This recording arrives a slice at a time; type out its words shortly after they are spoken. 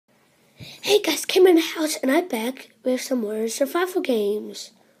Hey guys, came in the house and I'm back with some more survival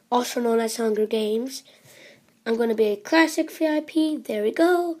games, also known as Hunger Games. I'm going to be a classic VIP, there we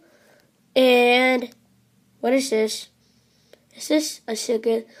go. And, what is this? Is this a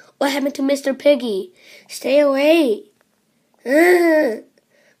Cicken? What happened to Mr. Piggy? Stay away.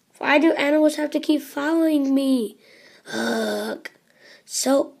 Why do animals have to keep following me? Ugh,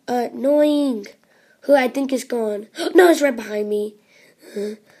 so annoying. Who I think is gone. No, it's right behind me.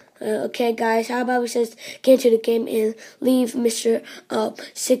 Okay, guys, how about we just get into the game and leave Mr.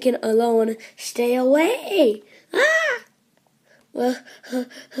 Cicken alone? Stay away! Ah! Well,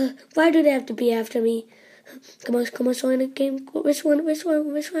 why do they have to be after me? Come on, join the game. Which one has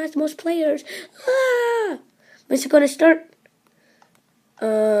the most players? Ah! When's it gonna start?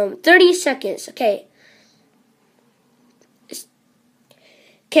 30 seconds. Okay.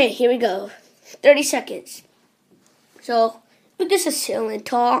 Okay, here we go. 30 seconds. So, this is silent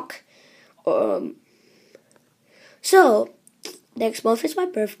talk. So, next month is my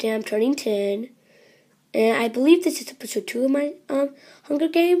birthday. I'm turning 10. And I believe this is episode 2 of my Hunger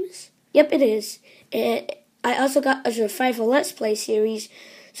Games. Yep, it is. And I also got a survival Let's Play series.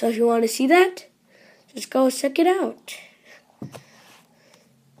 So if you want to see that, just go check it out.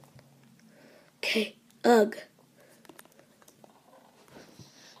 Okay, ugh.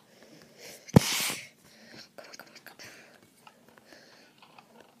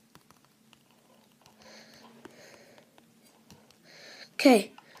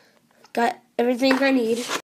 Okay, got everything I need.